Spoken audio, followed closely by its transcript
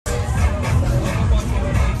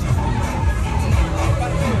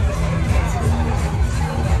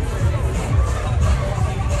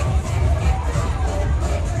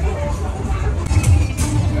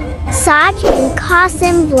massage and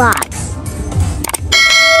cotton blocks.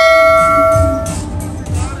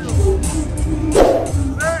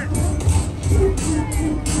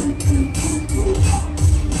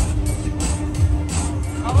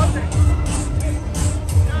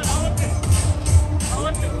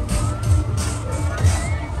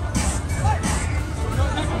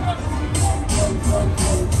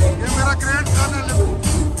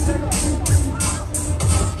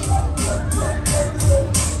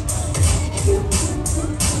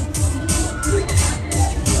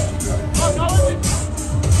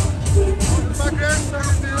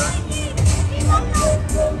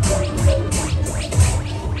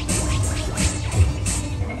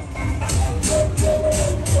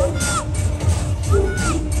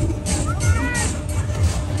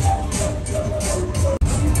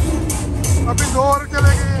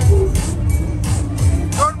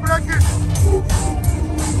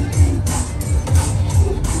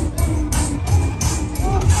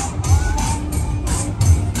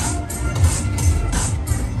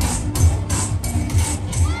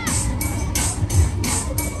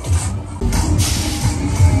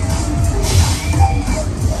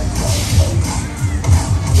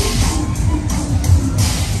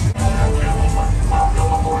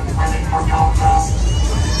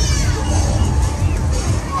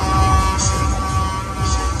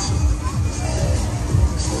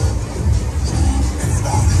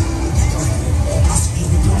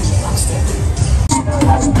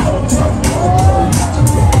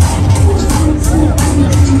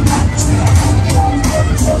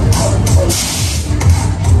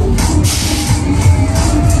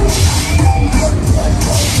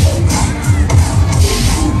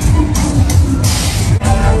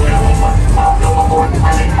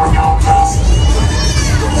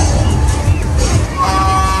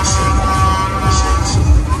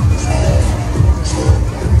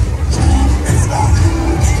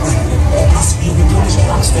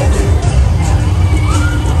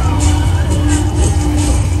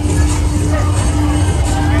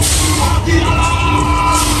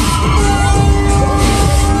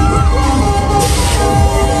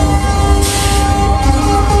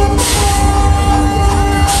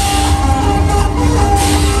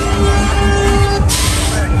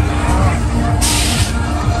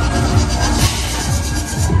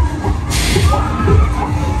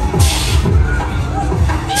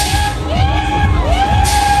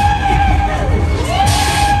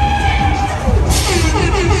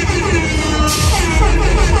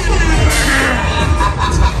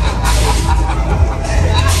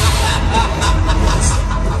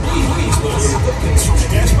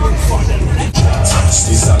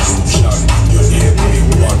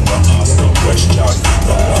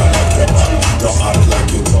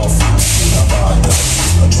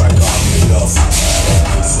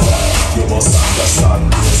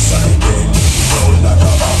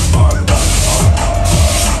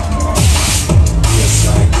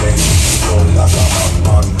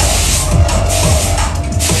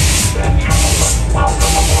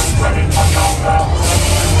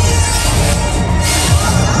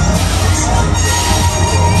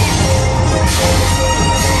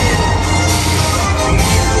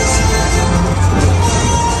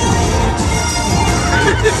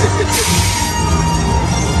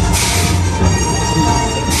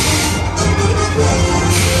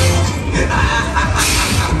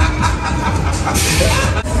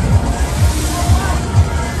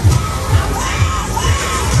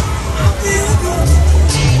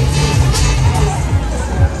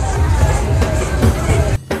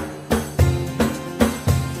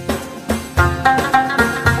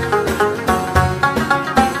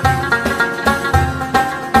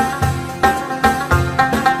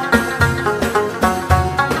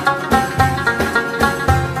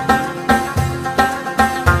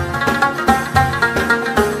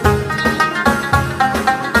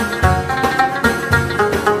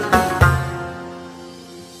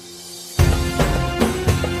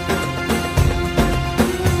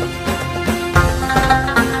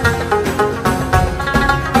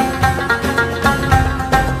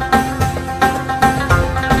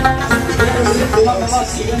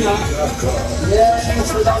 Yeah,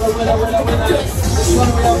 thanks for that. Winner. This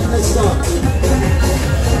one we have next time.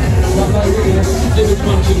 Stuff like this. Give it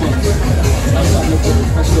 1 2 months. That's not looking.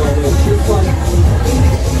 That's not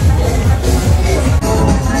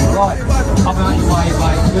right, I'm out your way,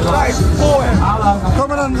 mate. Good luck. Hello.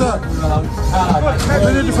 Coming under. Hello. We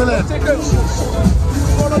need to fill in. Take your time.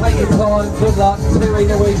 Good luck. 2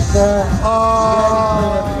 in a week, sir.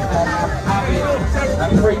 Have it.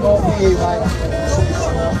 And 3 more for you, mate.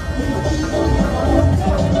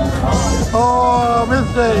 Oh,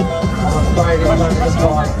 mistake. I'm afraid it's only the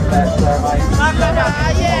price left there, mate.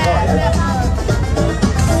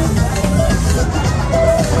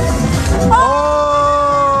 Oh!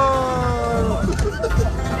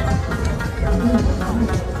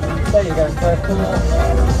 There you go, first of all.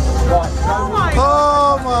 Right,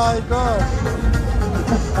 Oh my God!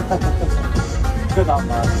 good on,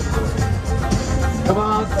 man. Come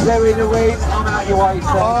on, two in the week. I'm out your way, sir.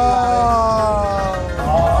 Oh,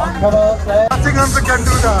 come on, there. Nottingham can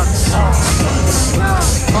do that.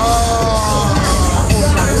 Oh.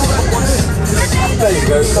 There you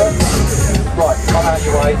go, sir. Right, I'm out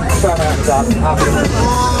your way. Show me out done.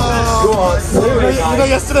 Go on, You know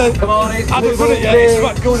yesterday? come on, it's I didn't put it yet. It's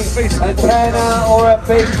right cool in his face. a tenner or a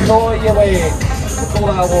big toy you win. Call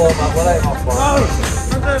our warm up, we'll let him off one.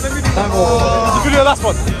 No more. You can do the last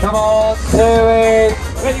one. Come on, two in.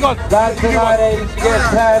 There you go. That's the ladies. You get a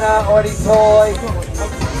tenner or any toy.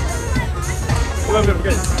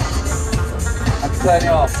 And turn it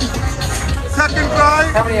off. Second try.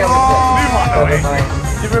 How many have we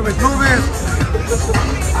got? Give him a 2 wins.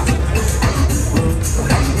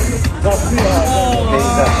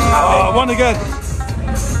 Oh, one again.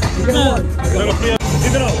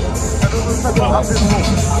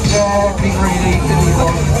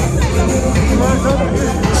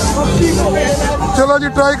 चलो जी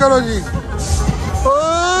try करो जी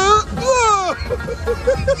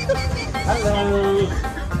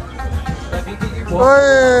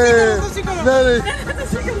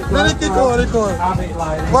नहीं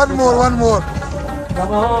one more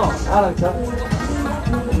Come on, hello, sir.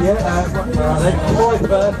 Yeah, let's try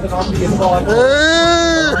first and I'll be your five.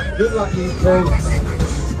 Good luck, you two.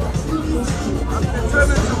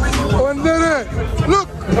 look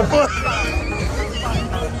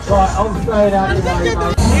Right, I'm straight out your way,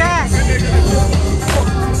 mate. Yes.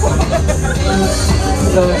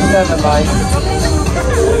 So it's 7, mate.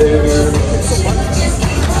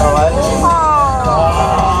 Alright.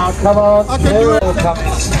 Oh, come on. I can do it.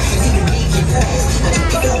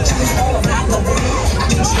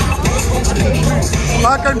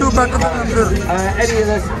 I can do better than under. Any of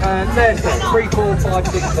this, there's 3, 4, 5,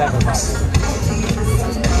 6, 7, mate.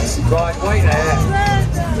 Right, wait there.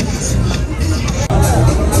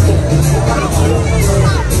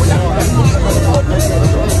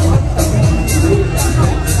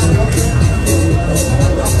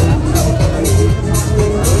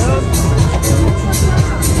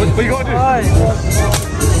 What you got to do?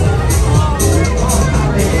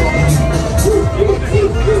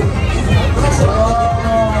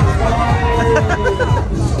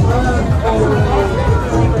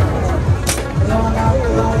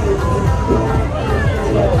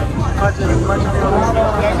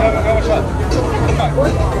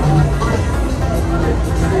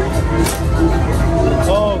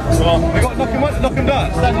 Oh, come on. We got to knock him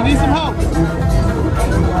down. Stan, you need some help?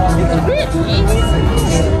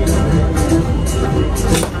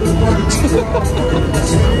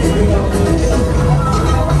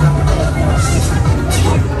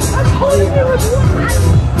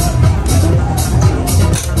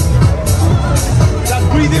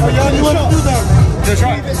 Just breathe in, but you only want to do that. Just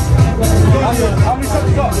right. How many shots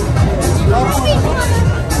you got?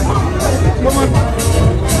 Come on.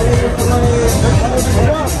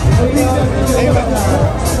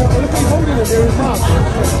 Look, he's holding it there, his mouth.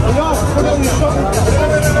 Put it on your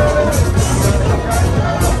shot.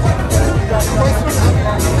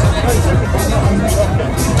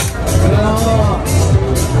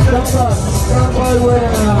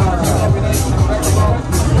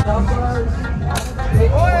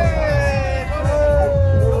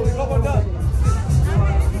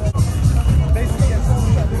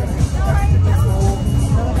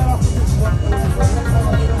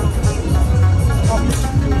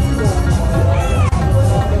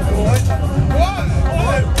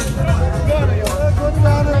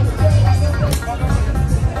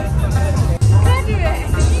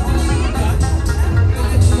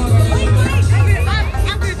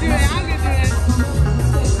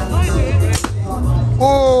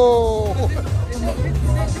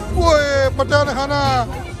 Patan Hana.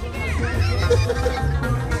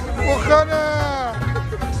 Bukhana.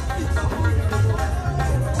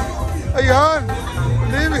 Ayan,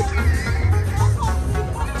 leave it.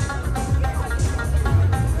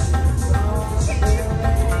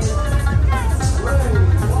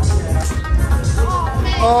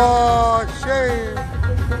 Oh, shame.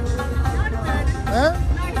 Huh?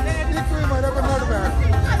 Equally might have not bad.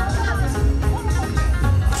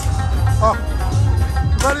 Oh,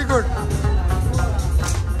 very good.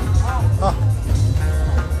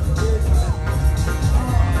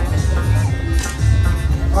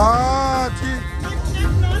 Ah,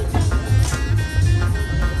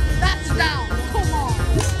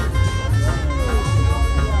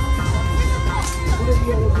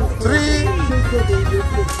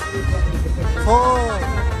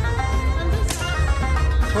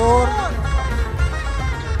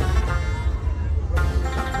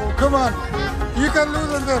 Come on. You can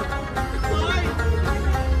lose it there.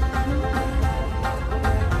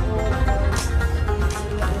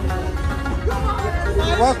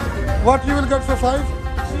 What you will get for 5?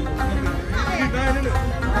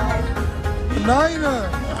 9?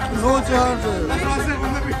 No chance.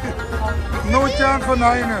 No chance for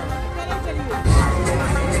 9.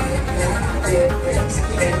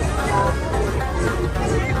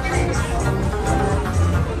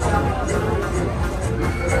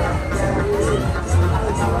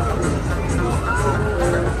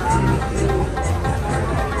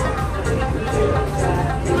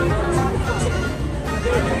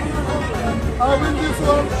 I win this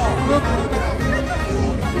one. Look.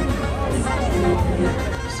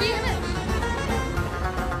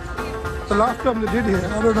 The last time they did here,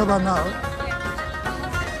 I don't know about now.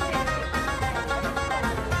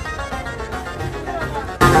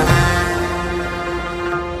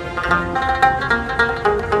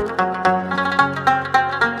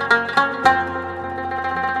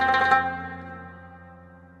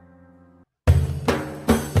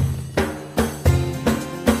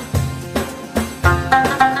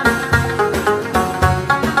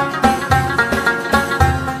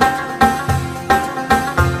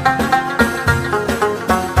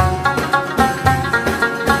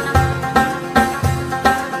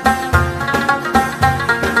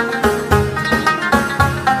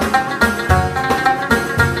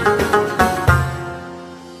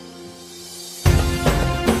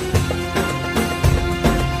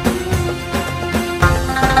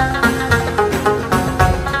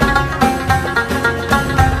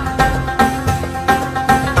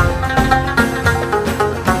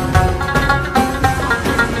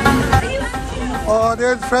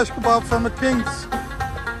 There's fresh kebab from the Kings.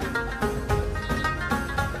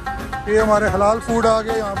 ये हमारे हलाल food आ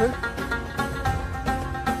गए यहाँ पे.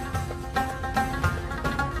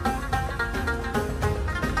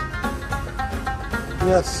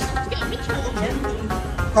 Yes.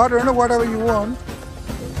 I don't know, whatever you want.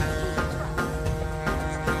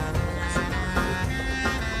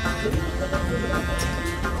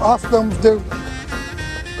 Ask them if they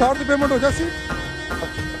card the payment हो जाती.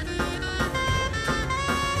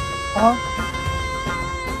 हाँ.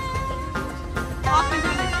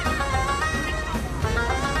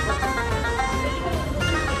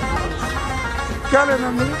 क्या लेना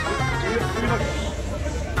है मुझे?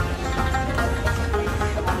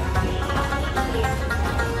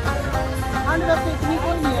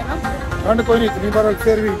 ठंड कोई नहीं इतनी बार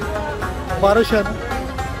फिर भी बारिश है ना.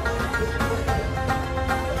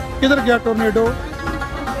 किधर गया tornado?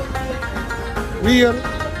 Real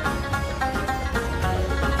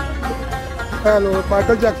hello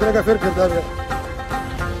Michael Jackson का फिर फिरता है.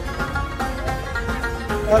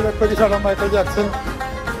 हेलो कोई साढ़ा Michael Jackson.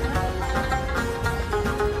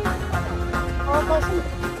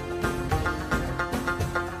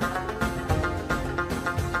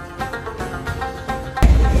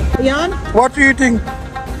 Jan? What are you eating?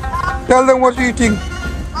 Tell them what you're eating.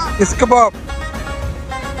 It's kebab.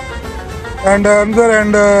 And another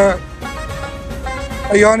and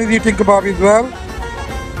Jan is eating kebab as well.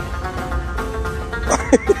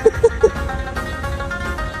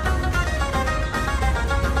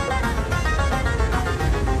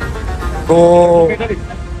 तो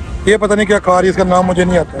ये पता नहीं क्या खा रही है, इसका नाम मुझे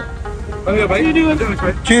नहीं आता.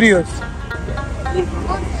 Cheerios.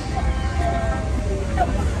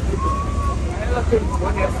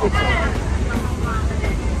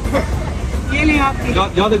 ये ले आप.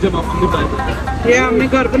 याद है जब हमने बनाया. ये हमने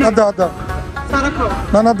घर पे आधा आधा. सारा खाओ.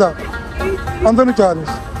 ना ना दा. अंदर नहीं चाह रही.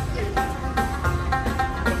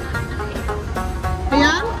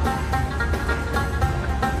 Jan?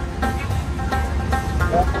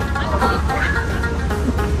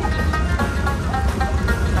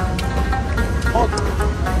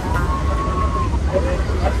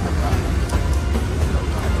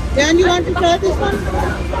 Jan, you want to try this one?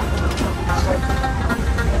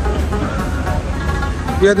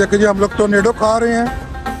 ये देखिए जी हम लोग टोर्नेडो खा रहे हैं.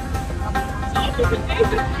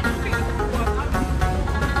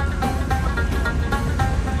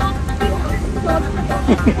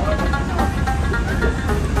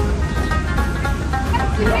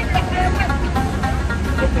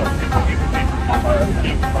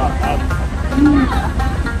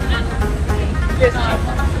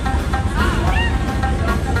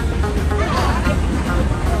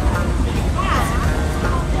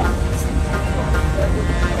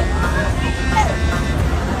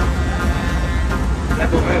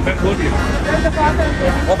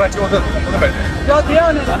 वो बैठे उधर बैठे. जो दिया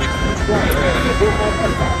उन्हें.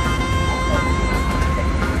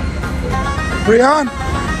 Brian,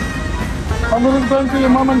 I'm going to turn to your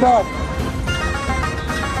mum and dad.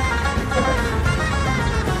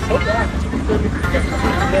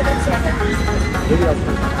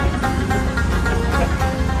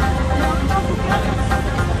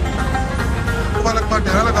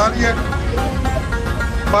 ढेरा लगा लिया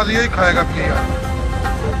बस यही खाएगा पिएगा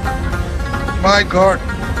My God,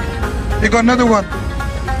 you got another one.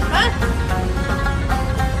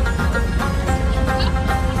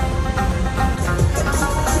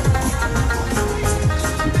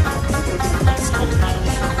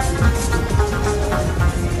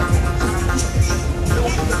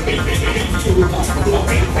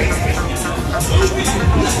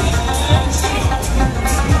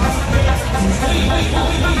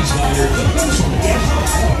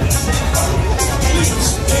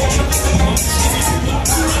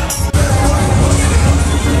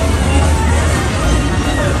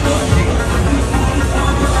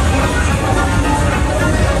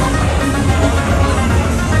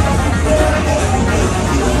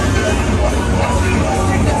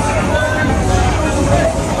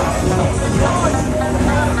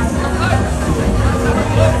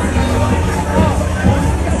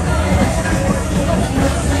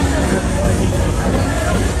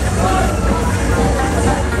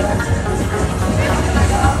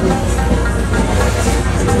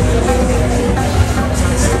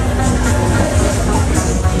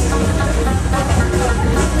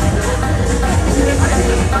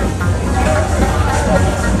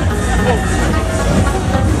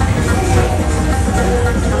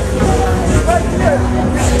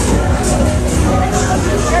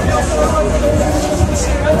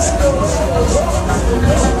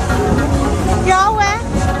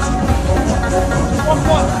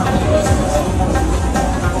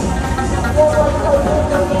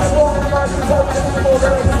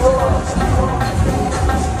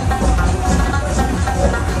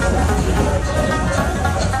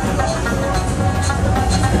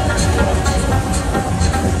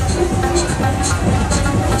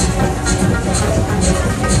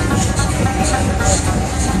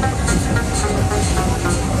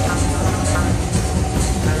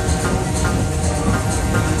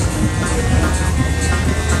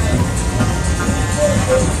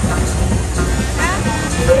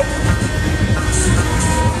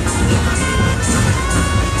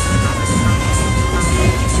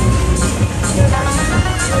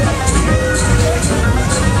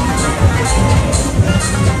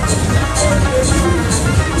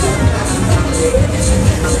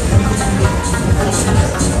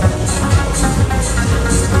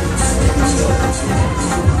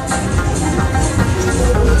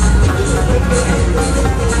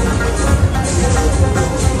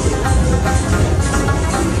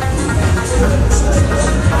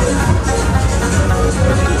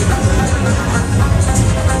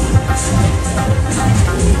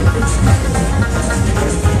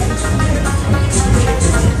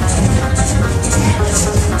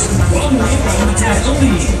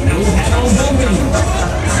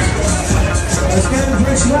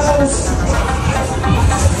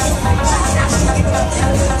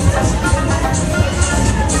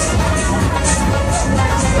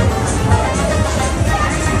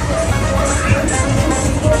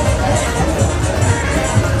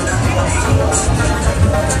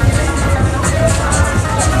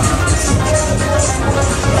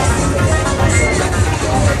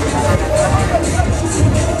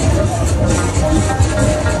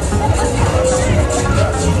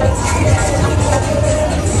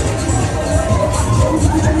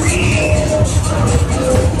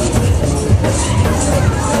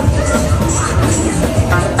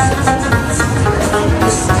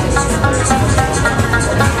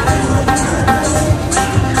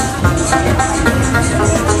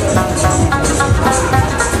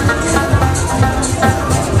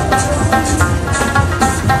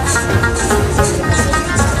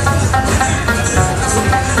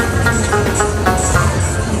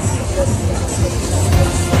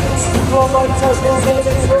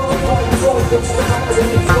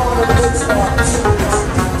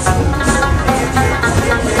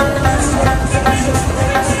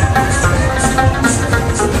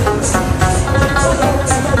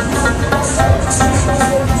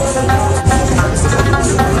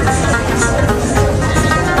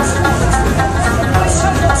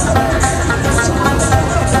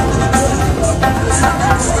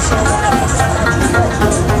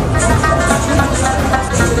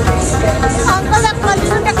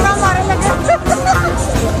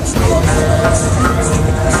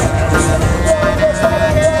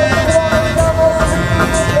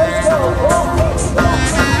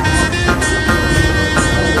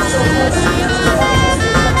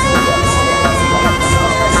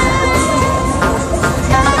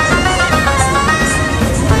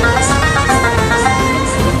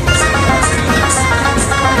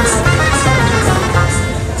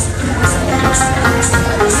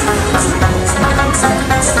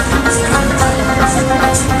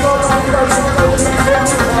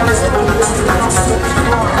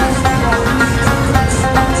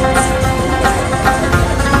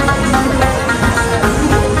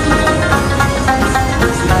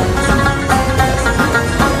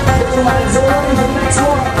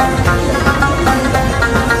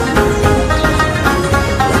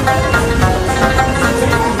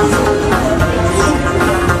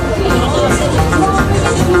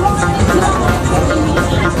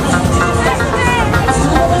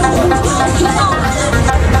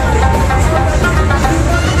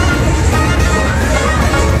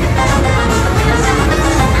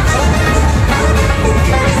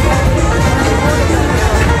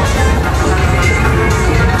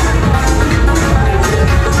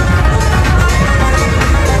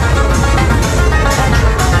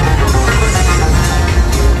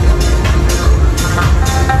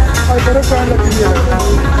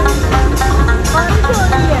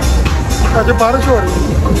 आज बारिश हो रही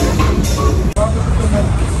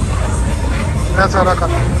है सारा का।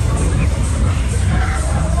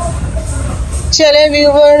 चले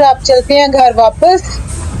व्यूवर, आप चलते हैं घर वापस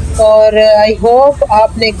और आई होप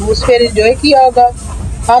आपने गूस फेयर एंजॉय किया होगा।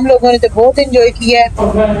 हम लोगों ने तो बहुत एंजॉय किया है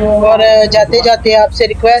और जाते जाते आपसे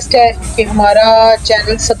रिक्वेस्ट है कि हमारा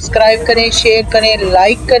चैनल सब्सक्राइब करें, शेयर करें,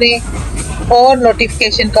 लाइक करें और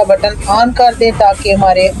नोटिफिकेशन का बटन ऑन कर दें ताकि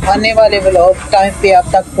हमारे आने वाले व्लॉग टाइम पे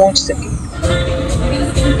आप तक पहुंच सके।